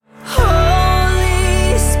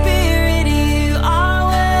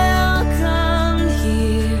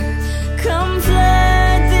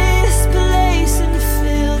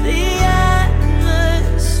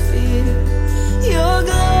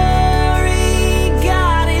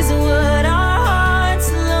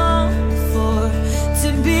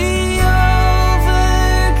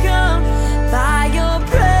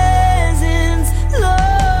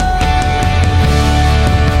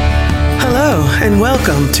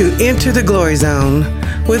Welcome to Enter the Glory Zone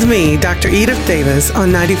with me, Dr. Edith Davis, on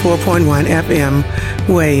 94.1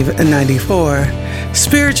 FM, Wave 94.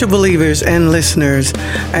 Spiritual believers and listeners,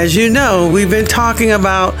 as you know, we've been talking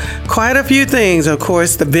about quite a few things. Of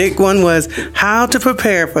course, the big one was how to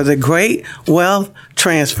prepare for the great wealth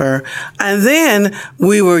transfer. And then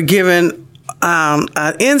we were given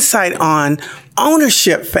an insight on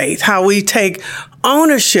ownership faith, how we take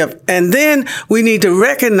ownership. And then we need to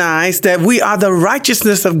recognize that we are the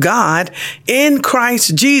righteousness of God in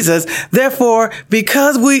Christ Jesus. Therefore,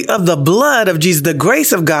 because we of the blood of Jesus, the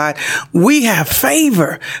grace of God, we have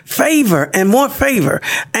favor, and more favor.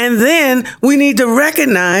 And then we need to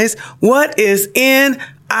recognize what is in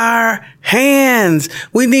our hands.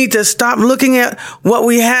 We need to stop looking at what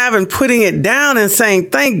we have and putting it down and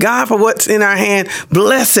saying, thank God for what's in our hand.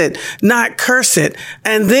 Bless it, not curse it.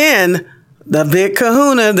 And then the big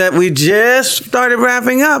kahuna that we just started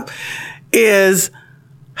wrapping up is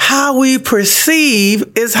how we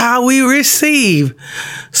perceive is how we receive.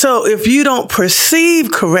 So if you don't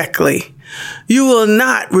perceive correctly, you will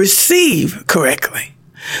not receive correctly.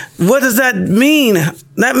 What does that mean?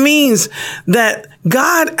 That means that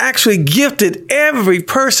God actually gifted every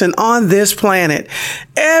person on this planet.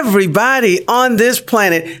 Everybody on this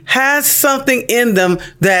planet has something in them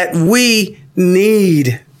that we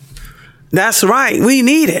need. That's right. We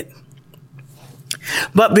need it.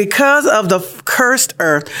 But because of the cursed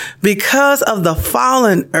earth, because of the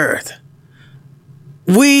fallen earth,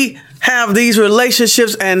 we have these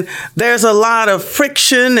relationships and there's a lot of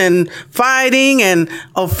friction and fighting and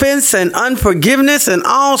offense and unforgiveness and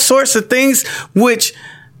all sorts of things, which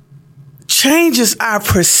changes our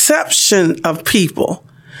perception of people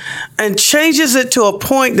and changes it to a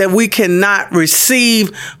point that we cannot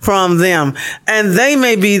receive from them. And they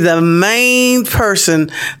may be the main person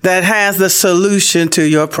that has the solution to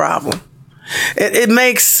your problem. It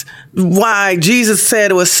makes why Jesus said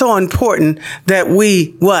it was so important that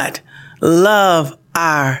we, what? Love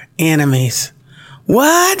our enemies.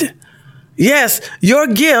 What? Yes, your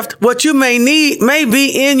gift, what you may need, may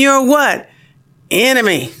be in your what?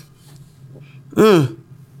 Enemy.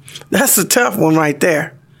 That's a tough one right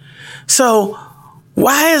there. So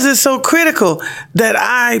why is it so critical that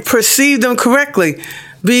I perceive them correctly?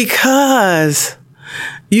 Because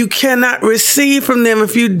you cannot receive from them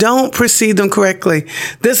if you don't perceive them correctly.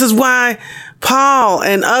 This is why Paul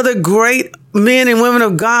and other great men and women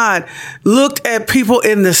of God looked at people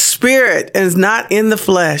in the spirit and not in the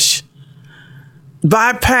flesh,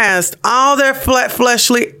 bypassed all their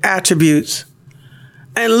fleshly attributes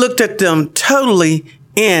and looked at them totally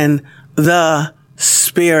in the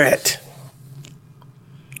spirit.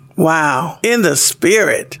 Wow. In the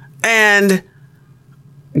spirit. And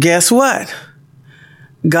guess what?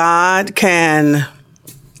 God can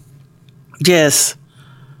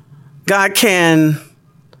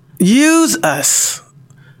use us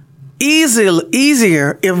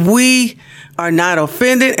easier if we are not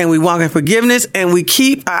offended and we walk in forgiveness and we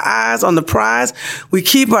keep our eyes on the prize. We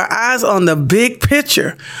keep our eyes on the big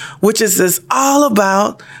picture, which is all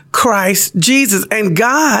about Christ Jesus. And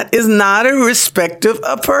God is not a respecter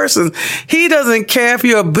of persons. He doesn't care if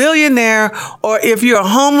you're a billionaire or if you're a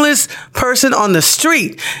homeless person on the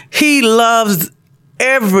street. He loves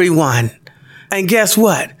everyone. And guess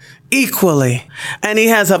what? Equally. And he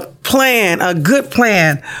has a plan, a good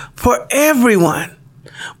plan for everyone.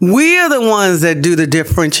 We're the ones that do the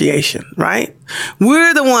differentiation, right?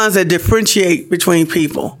 We're the ones that differentiate between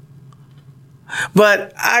people.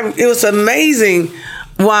 But it was amazing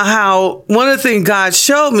how one of the things God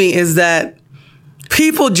showed me is that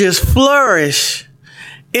people just flourish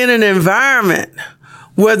in an environment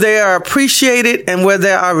where they are appreciated and where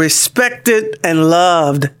they are respected and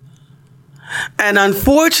loved. And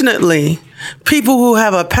unfortunately, people who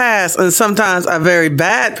have a past, and sometimes a very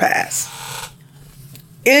bad past,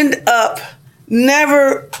 end up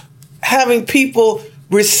never having people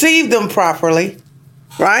receive them properly,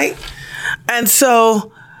 right? And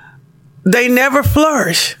so they never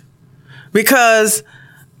flourish because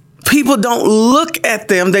people don't look at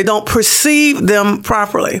them. They don't perceive them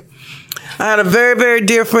properly. I had a very, very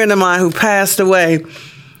dear friend of mine who passed away,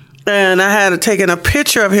 and I had taken a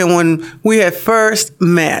picture of him when we had first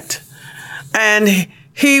met. And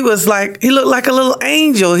he looked like a little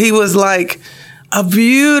angel. He was like a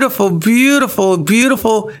beautiful, beautiful,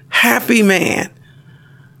 beautiful, happy man.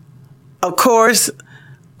 Of course,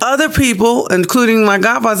 other people, including my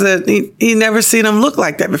godfather, said he never seen him look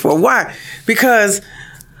like that before. Why? Because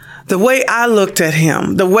the way I looked at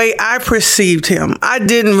him, the way I perceived him, I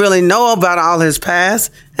didn't really know about all his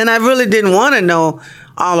past, and I really didn't want to know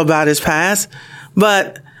all about his past.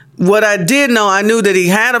 But what I did know, I knew that he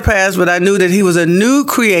had a past, but I knew that he was a new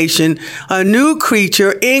creation, a new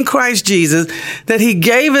creature in Christ Jesus, that he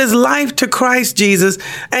gave his life to Christ Jesus,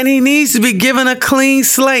 and he needs to be given a clean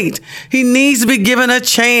slate. He needs to be given a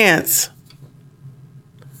chance.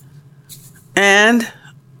 And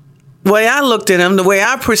the way I looked at him, the way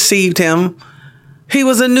I perceived him, he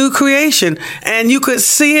was a new creation, and you could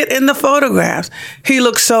see it in the photographs. He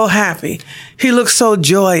looked so happy. He looked so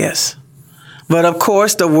joyous. But of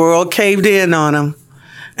course, the world caved in on him.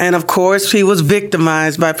 And of course, he was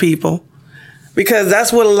victimized by people, because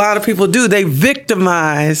that's what a lot of people do. They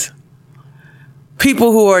victimize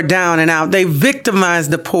people who are down and out. They victimize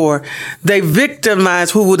the poor. They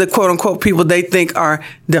victimize who the quote unquote people they think are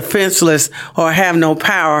defenseless or have no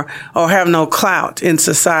power or have no clout in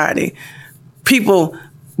society. People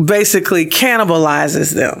basically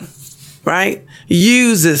cannibalizes them, right?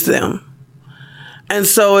 Uses them. And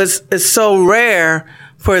so it's so rare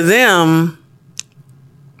for them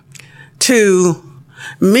to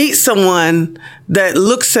meet someone that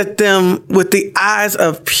looks at them with the eyes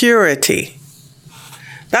of purity.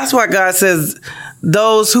 That's why God says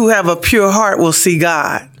those who have a pure heart will see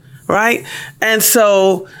God, right? And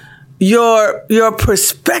so your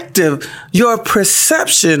perspective, your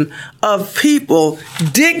perception of people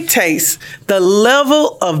dictates the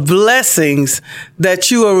level of blessings that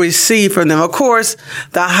you will receive from them. Of course,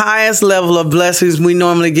 the highest level of blessings we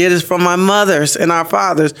normally get is from our mothers and our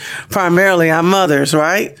fathers, primarily our mothers,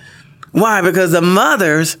 right? Why? Because the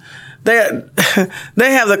mothers, they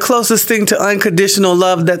have the closest thing to unconditional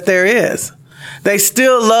love that there is. They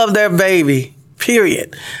still love their baby,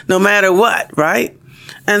 period, no matter what, right?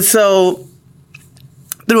 And so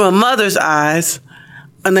through a mother's eyes,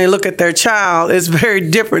 when they look at their child, it's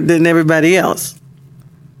very different than everybody else,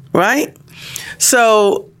 right?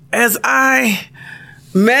 So as I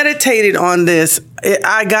meditated on this,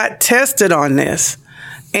 I got tested on this,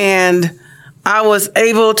 and I was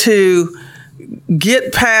able to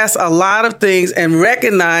get past a lot of things and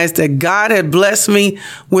recognize that God had blessed me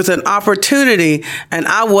with an opportunity, and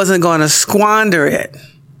I wasn't going to squander it.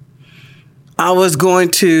 I was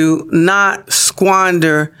going to not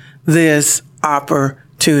squander this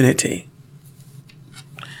opportunity,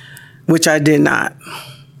 which I did not.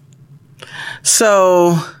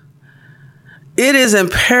 So it is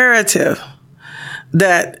imperative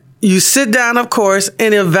that you sit down, of course,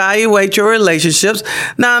 and evaluate your relationships.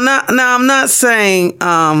 Now I'm not saying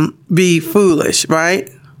be foolish, right?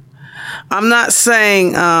 I'm not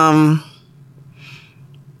saying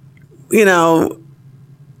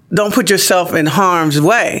don't put yourself in harm's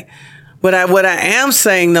way. But what I am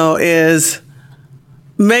saying, though, is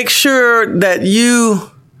make sure that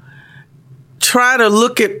you try to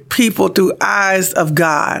look at people through eyes of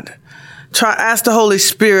God. Ask the Holy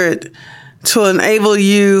Spirit to enable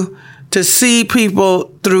you to see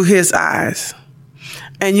people through his eyes.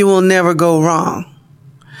 And you will never go wrong.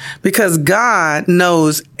 Because God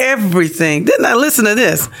knows everything. Now listen to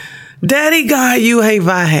this. Daddy God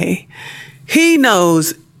Yuhei, he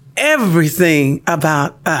knows everything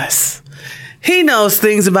about us. He knows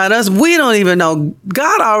things about us we don't even know.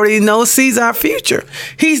 God already sees our future.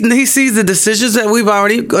 He sees the decisions that we've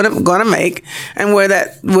already gonna make and where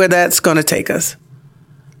that's gonna take us.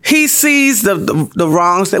 He sees the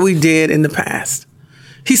wrongs that we did in the past.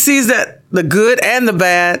 He sees that the good and the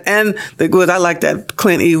bad and the good. I like that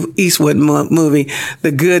Clint Eastwood movie,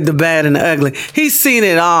 The Good, the Bad, and the Ugly. He's seen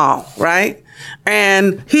it all, right?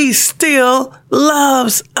 And he still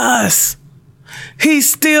loves us. He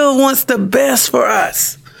still wants the best for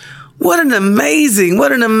us. What an amazing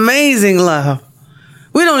love.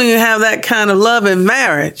 We don't even have that kind of love in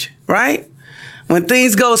marriage, right? When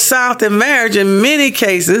things go south in marriage, in many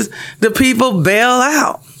cases, the people bail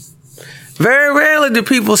out. Very rarely do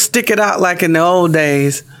people stick it out like in the old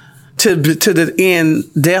days to the end,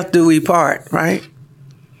 death do we part, right?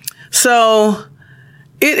 So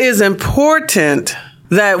it is important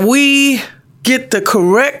that we get the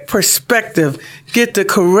correct perspective, get the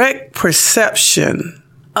correct perception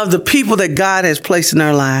of the people that God has placed in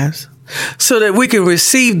our lives so that we can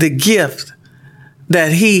receive the gift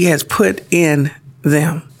that he has put in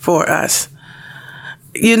them for us.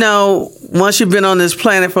 Once you've been on this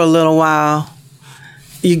planet for a little while,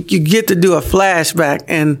 you get to do a flashback.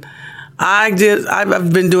 And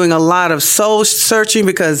I've been doing a lot of soul searching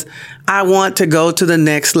because I want to go to the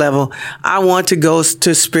next level. I want to go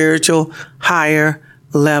to spiritual higher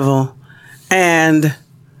level. And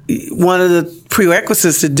one of the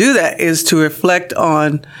prerequisites to do that is to reflect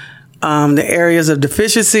on the areas of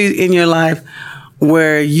deficiency in your life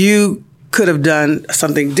where you could have done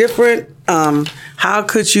something different. How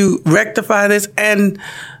could you rectify this? And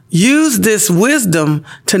use this wisdom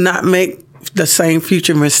to not make the same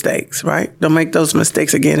future mistakes, right? Don't make those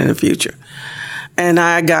mistakes again in the future. And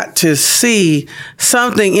I got to see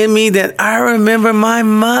something in me that I remember my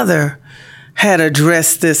mother had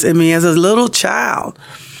addressed this in me as a little child.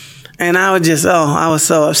 And I was just, I was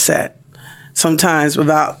so upset sometimes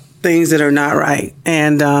about things that are not right.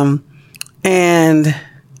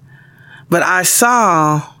 But I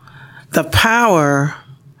saw the power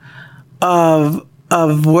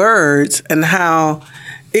of words and how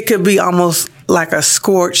it could be almost like a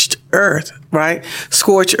scorched earth, right?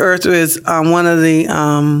 Scorched earth is one of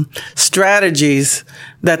the strategies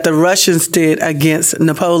that the Russians did against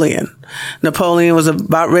Napoleon. Napoleon was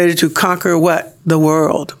about ready to conquer what? The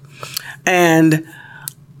world. And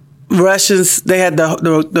Russians, they had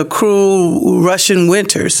the cruel Russian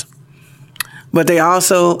winters, but they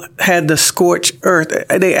also had the scorched earth.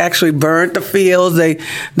 They actually burned the fields. They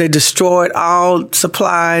destroyed all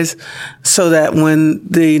supplies so that when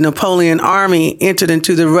the Napoleon army entered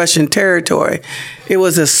into the Russian territory, it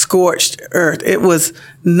was a scorched earth. It was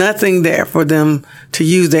nothing there for them to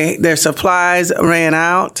use. Their supplies ran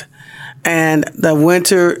out, and the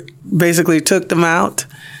winter basically took them out,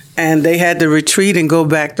 and they had to retreat and go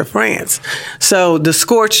back to France. So the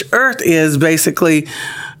scorched earth is basically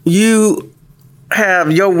your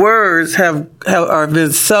words have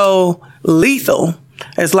been so lethal.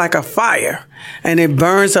 It's like a fire, and it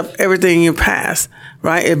burns up everything in your past,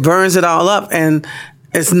 right? It burns it all up, and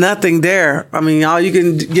it's nothing there. I mean, all you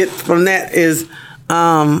can get from that is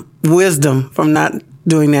wisdom from not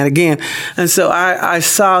doing that again. And so I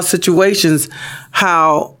saw situations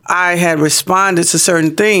how I had responded to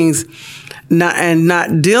certain things,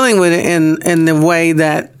 not dealing with it in the way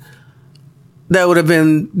that would have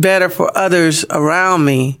been better for others around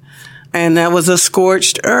me. And that was a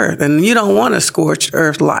scorched earth. And you don't want a scorched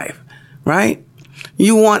earth life, right?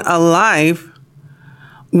 You want a life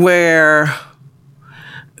where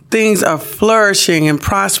things are flourishing and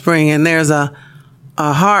prospering and there's a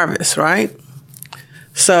harvest, right?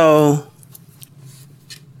 So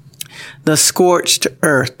the scorched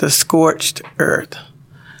earth.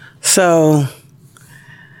 So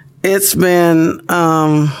it's been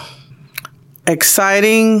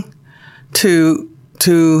exciting to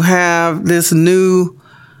have this new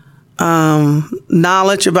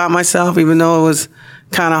knowledge about myself, even though it was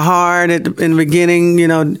kind of hard in the beginning.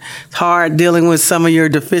 It's hard dealing with some of your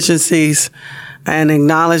deficiencies and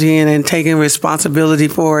acknowledging it and taking responsibility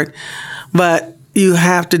for it. But you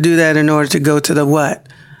have to do that in order to go to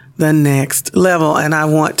the next level. And I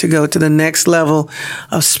want to go to the next level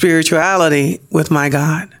of spirituality with my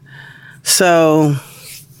God. So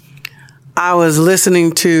I was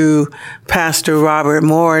listening to Pastor Robert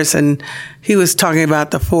Morris, and he was talking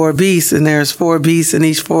about the 4 beasts, and there's 4 beasts, and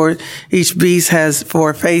each beast has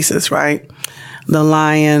 4 faces, right? The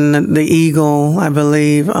lion, the eagle, I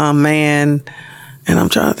believe, man, and I'm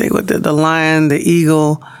trying to think what the lion, the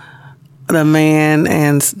eagle, the man,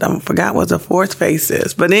 and I forgot what the 4th face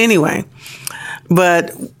is. But anyway,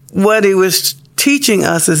 what he was teaching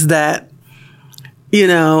us is that,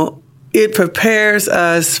 it prepares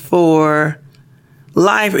us for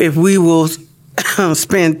life if we will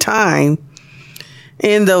spend time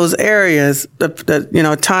in those areas,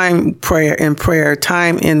 time prayer,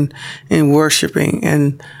 time in worshiping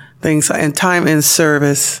and things, and time in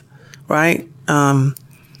service, right? And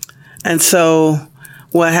so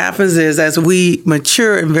what happens is, as we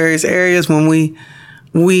mature in various areas, when we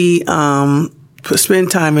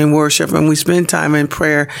spend time in worship and we spend time in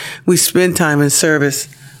prayer, we spend time in service,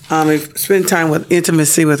 we spend time with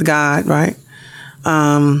intimacy with God, right?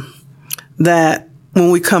 That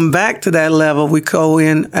when we come back to that level, we go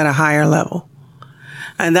in at a higher level.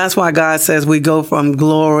 And that's why God says we go from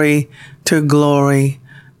glory to glory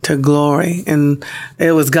to glory. And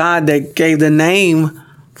it was God that gave the name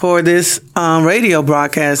for this radio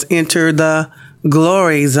broadcast, Enter the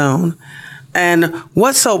Glory Zone. And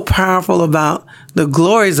what's so powerful about the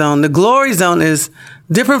glory zone? The glory zone is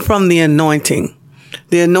different from the anointing.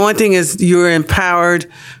 The anointing is you're empowered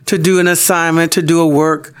to do an assignment, to do a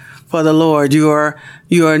work for the Lord. You are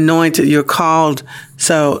anointed, you're called.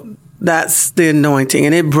 So that's the anointing,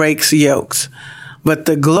 and it breaks yokes. But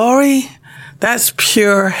the glory, that's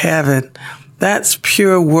pure heaven. That's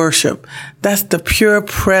pure worship. That's the pure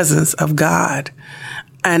presence of God.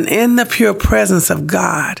 And in the pure presence of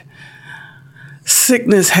God,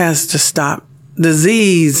 sickness has to stop.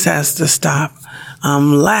 Disease has to stop.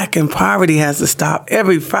 Lack and poverty has to stop.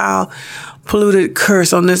 Every foul, polluted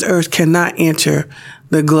curse on this earth cannot enter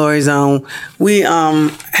the glory zone. We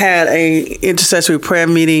had a intercessory prayer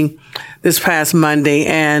meeting this past Monday,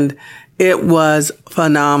 and It was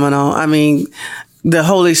phenomenal. I mean, the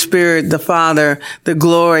Holy Spirit, the Father, the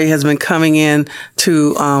glory has been coming in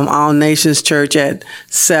to All Nations Church at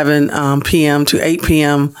 7 p.m. to 8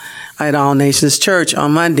 p.m. at All Nations Church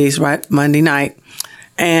on Mondays, right? Monday night.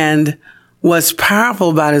 And what's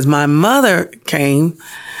powerful about it is my mother came,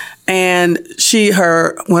 and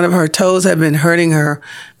one of her toes had been hurting her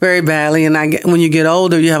very badly. And when you get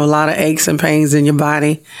older, you have a lot of aches and pains in your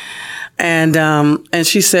body. And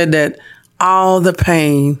she said that all the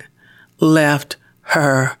pain left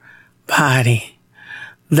her body.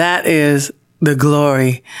 That is the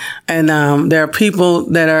glory. And there are people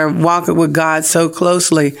that are walking with God so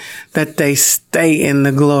closely that they stay in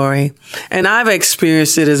the glory. And I've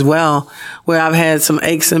experienced it as well, where I've had some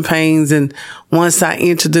aches and pains, and once I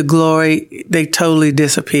entered the glory, they totally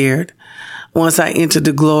disappeared. Once I entered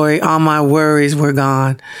the glory, all my worries were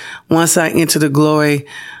gone. Once I entered the glory,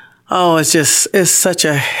 it's such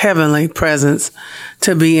a heavenly presence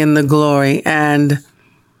to be in the glory. And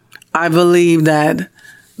I believe that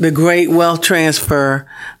the great wealth transfer,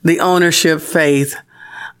 the ownership faith,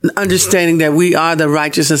 understanding that we are the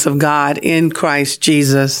righteousness of God in Christ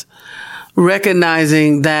Jesus,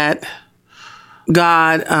 recognizing that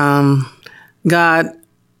God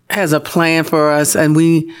has a plan for us, and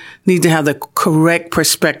we need to have the correct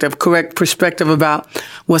perspective about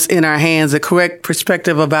what's in our hands, the correct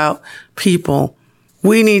perspective about people.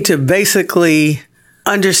 We need to basically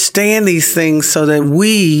understand these things so that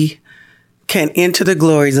we can enter the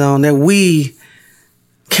glory zone, that we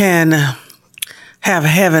can have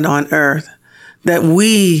heaven on earth, that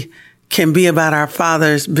we can be about our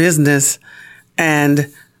Father's business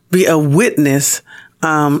and be a witness,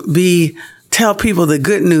 tell people the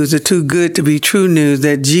good news, the too good to be true news,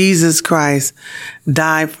 that Jesus Christ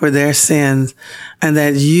died for their sins, and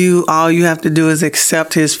that all you have to do is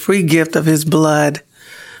accept his free gift of his blood,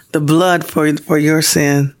 the blood for your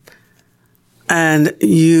sin, and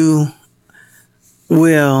you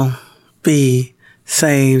will be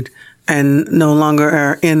saved and no longer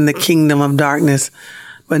are in the kingdom of darkness,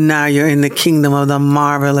 but now you're in the kingdom of the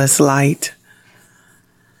marvelous light.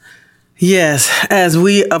 Yes, as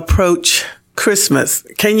we approach Christmas,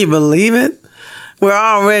 can you believe it? We're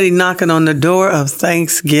already knocking on the door of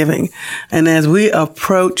Thanksgiving. And as we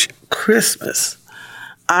approach Christmas,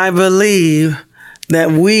 I believe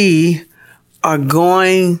that we are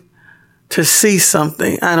going to see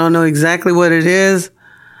something. I don't know exactly what it is,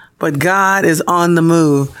 but God is on the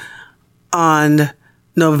move. On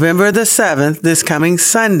November the 7th, this coming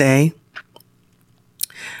Sunday,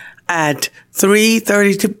 at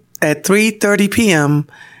 3:30 p.m.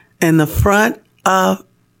 in the front of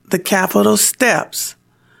the Capitol steps,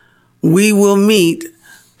 we will meet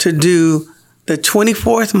to do the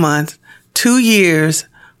 24th month, 2 years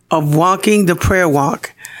of walking the prayer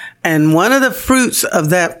walk. And one of the fruits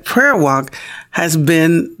of that prayer walk has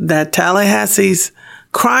been that Tallahassee's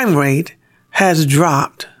crime rate has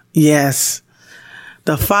dropped. Yes.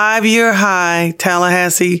 The 5-year high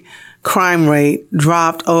Tallahassee crime rate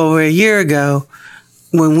dropped over a year ago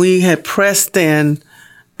when we had pressed in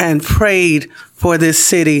and prayed for this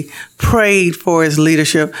city, prayed for its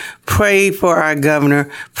leadership, prayed for our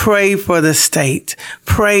governor, prayed for the state,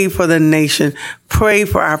 prayed for the nation, prayed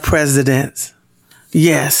for our presidents.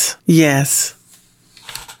 Yes, yes.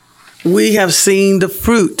 We have seen the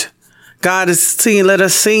fruit. God is let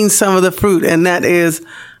us see some of the fruit, and that is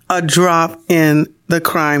a drop in the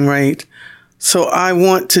crime rate. So I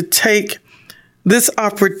want to take this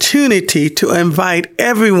opportunity to invite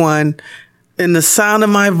everyone in the sound of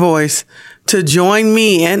my voice to join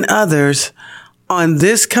me and others on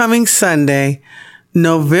this coming Sunday,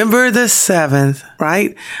 November the 7th,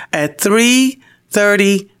 right, at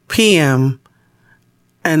 3:30 p.m.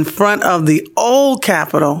 in front of the old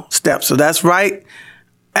Capitol steps. So that's right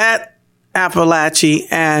at Appalachia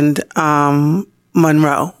and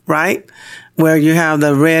Monroe, right? Where you have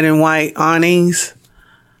the red and white awnings.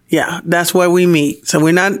 Yeah, that's where we meet. So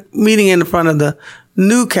we're not meeting in the front of the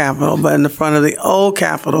new Capitol, but in the front of the old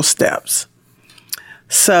Capitol steps.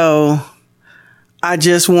 So I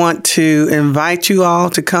just want to invite you all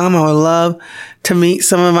to come. I would love to meet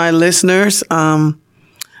some of my listeners. And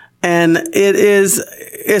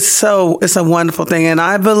it's a wonderful thing. And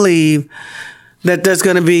I believe that there's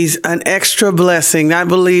going to be an extra blessing. I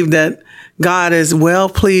believe that God is well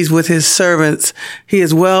pleased with his servants. He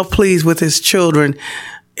is well pleased with his children.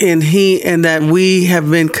 And that we have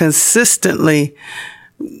been consistently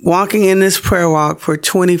walking in this prayer walk for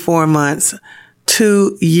 24 months,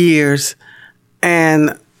 2 years.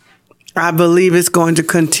 And I believe it's going to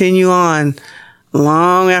continue on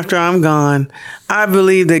long after I'm gone. I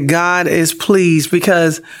believe that God is pleased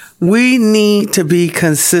because we need to be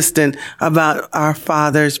consistent about our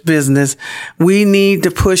Father's business. We need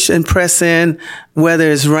to push and press in,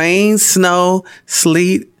 whether it's rain, snow,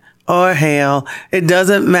 sleet, or hail. It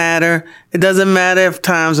doesn't matter. It doesn't matter if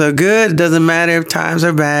times are good. It doesn't matter if times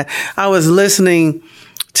are bad. I was listening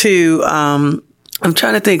to, I'm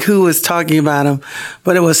trying to think who was talking about him,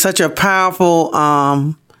 but it was such a powerful,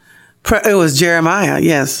 it was Jeremiah.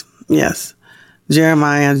 Yes.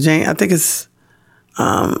 Jeremiah. I think it's,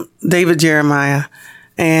 David Jeremiah.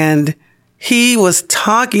 And he was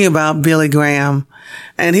talking about Billy Graham,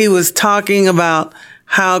 and he was talking about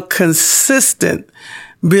how consistent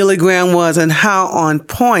Billy Graham was and how on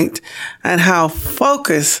point and how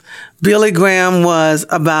focused Billy Graham was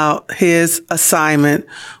about his assignment,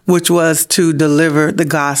 which was to deliver the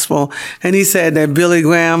gospel. And he said that Billy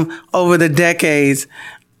Graham, over the decades,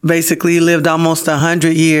 basically lived almost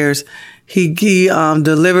 100 years. He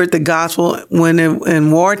delivered the gospel when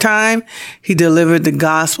in wartime. He delivered the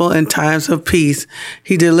gospel in times of peace.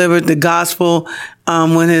 He delivered the gospel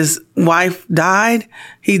when his wife died.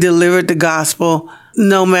 He delivered the gospel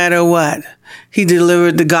no matter what. He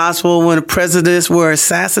delivered the gospel when presidents were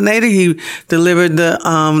assassinated. He delivered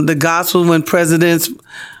the gospel when presidents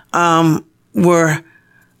were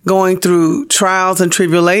going through trials and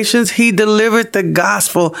tribulations. He delivered the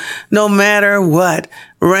gospel no matter what.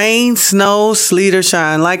 Rain, snow, sleet, or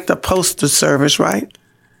shine, like the postal service, right?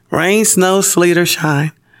 Rain, snow, sleet, or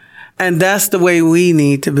shine. And that's the way we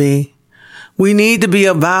need to be. We need to be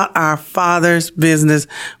about our Father's business.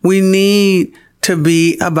 We need to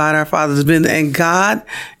be about our Father's business. And God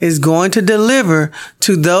is going to deliver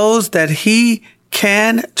to those that He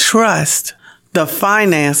can trust the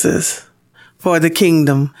finances for the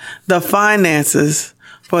kingdom. The finances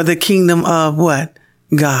for the kingdom of what?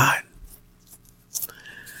 God.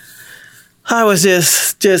 I was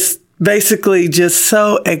just basically just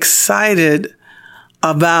so excited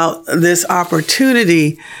about this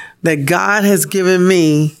opportunity that God has given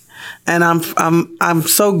me. And I'm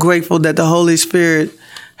so grateful that the Holy Spirit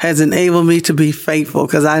has enabled me to be faithful,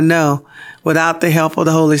 because I know without the help of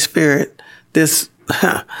the Holy Spirit, this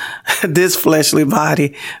fleshly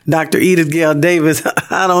body, Dr. Edith Gail Davis,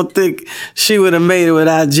 I don't think she would have made it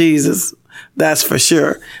without Jesus. That's for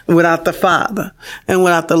sure. Without the Father and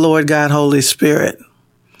without the Lord God, Holy Spirit.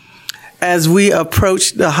 As we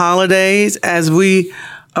approach the holidays, as we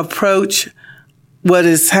approach what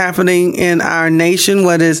is happening in our nation,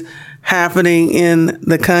 what is happening in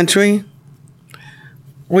the country,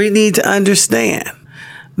 we need to understand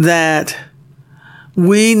that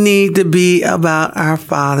we need to be about our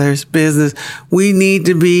Father's business. We need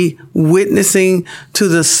to be witnessing to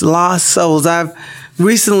the lost souls. I've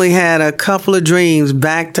recently had a couple of dreams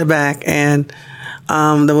back to back, and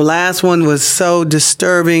the last one was so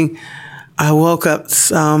disturbing. I woke up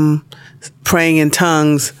praying in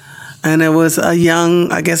tongues, and it was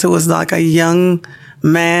I guess it was like a young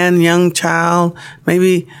man, young child,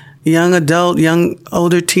 maybe young adult, young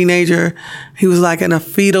older teenager. He was like in a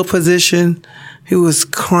fetal position. He was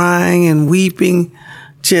crying and weeping,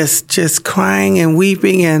 just crying and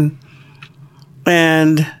weeping,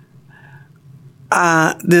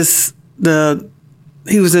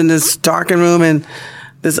 he was in this darkened room, and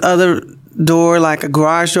this other door, like a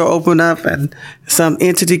garage door, opened up, and some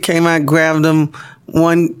entity came out, grabbed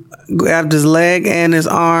his leg and his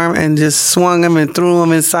arm, and just swung him and threw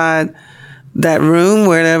him inside that room,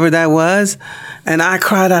 wherever that was. And I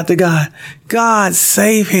cried out to God, God,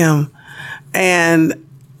 save him. And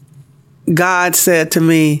God said to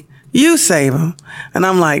me, you save him. And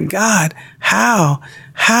I'm like, God, how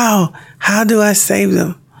do I save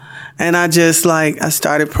them? And I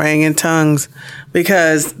started praying in tongues,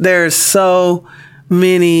 because there's so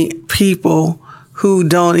many people who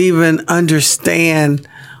don't even understand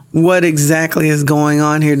what exactly is going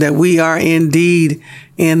on here, that we are indeed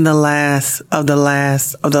in the last of the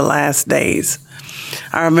last days.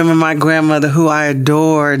 I remember my grandmother, who I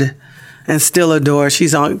adored and still adore.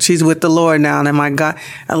 She's with the Lord now. And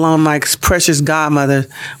along with my precious godmother,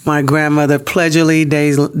 my grandmother, Pledgerly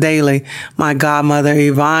Daly, my godmother,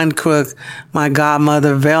 Yvonne Crook, my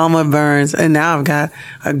godmother, Velma Burns, and now I've got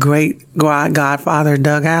a great godfather,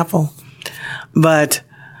 Doug Apple. But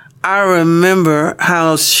I remember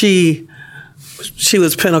how she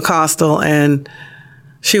was Pentecostal, and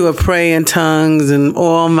she would pray in tongues and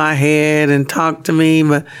oil my head and talk to me,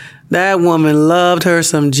 but that woman loved her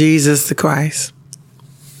some Jesus the Christ.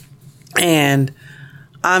 And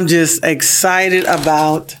I'm just excited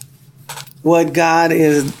about what God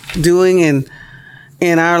is doing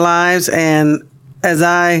in our lives. And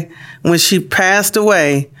when she passed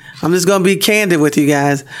away, I'm just going to be candid with you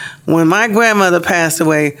guys. When my grandmother passed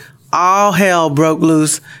away, all hell broke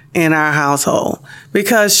loose in our household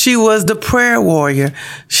because she was the prayer warrior.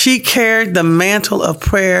 She carried the mantle of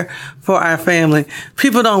prayer for our family.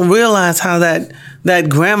 People don't realize how that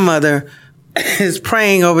grandmother is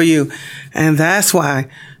praying over you. And that's why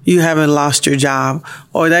you haven't lost your job,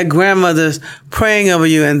 or that grandmother's praying over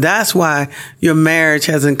you, and that's why your marriage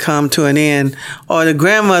hasn't come to an end, or the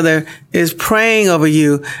grandmother is praying over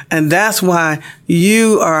you, and that's why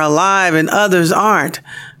you are alive and others aren't.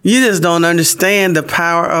 You just don't understand the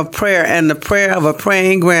power of prayer and the prayer of a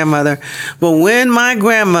praying grandmother. But when my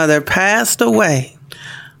grandmother passed away,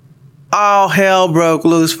 all hell broke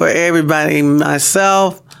loose for everybody.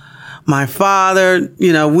 Myself, my father,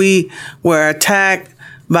 we were attacked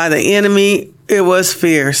by the enemy. It was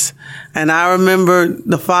fierce. And I remember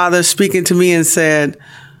the father speaking to me and said,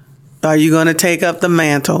 "Are you going to take up the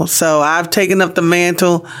mantle?" So I've taken up the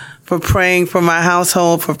mantle for praying for my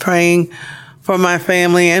household, for praying for my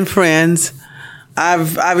family and friends.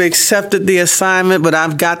 I've accepted the assignment, but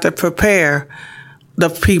I've got to prepare the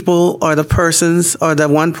people or the persons or the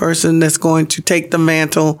one person that's going to take the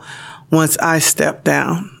mantle once I step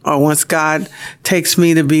down, or once God takes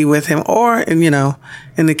me to be with him, or, in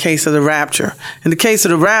the case of the rapture. In the case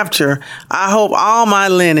of the rapture, I hope all my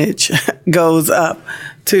lineage goes up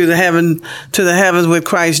to the heavens with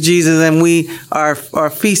Christ Jesus, and we are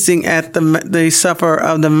feasting at the supper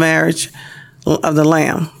of the marriage of the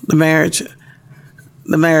Lamb, the marriage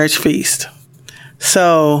feast.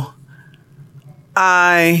 So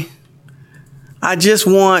I just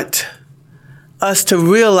want us to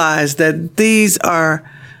realize that these are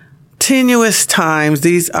tenuous times,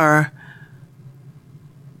 these are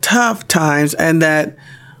tough times, and that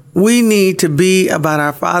we need to be about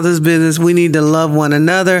our Father's business. We need to love one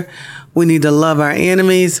another. We need to love our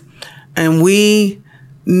enemies, and we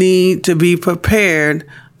need to be prepared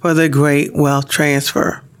for the great wealth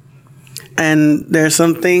transfer. And there's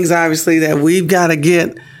some things, obviously, that we've got to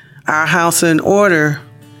get our house in order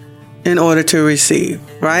to receive,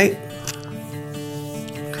 right?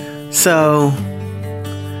 So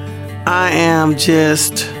I am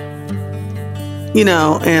just,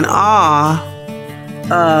 in awe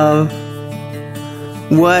of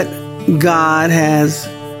what God has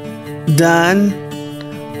done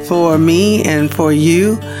for me and for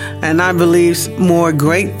you. And I believe more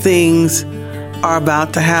great things are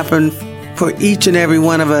about to happen for each and every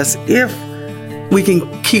one of us if we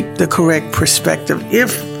can keep the correct perspective,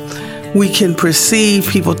 if we can perceive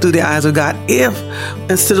people through the eyes of God, if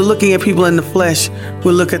instead of looking at people in the flesh,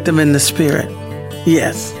 we'll look at them in the spirit.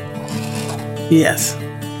 Yes.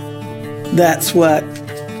 That's what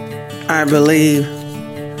I believe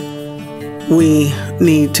we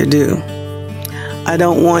need to do. I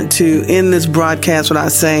don't want to end this broadcast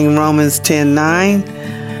without saying Romans 10:9,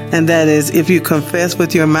 and that is, if you confess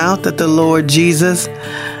with your mouth that the Lord Jesus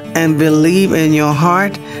and believe in your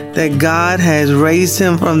heart that God has raised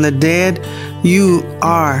him from the dead, you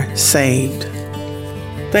are saved.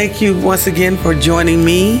 Thank you once again for joining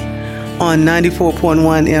me on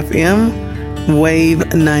 94.1 FM,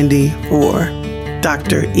 Wave 94.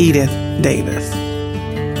 Dr. Edith Davis.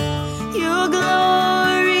 Your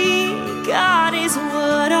glory, God, is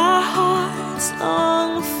what our hearts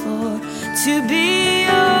long for, to be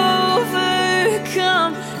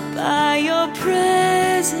overcome by your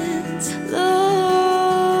presence.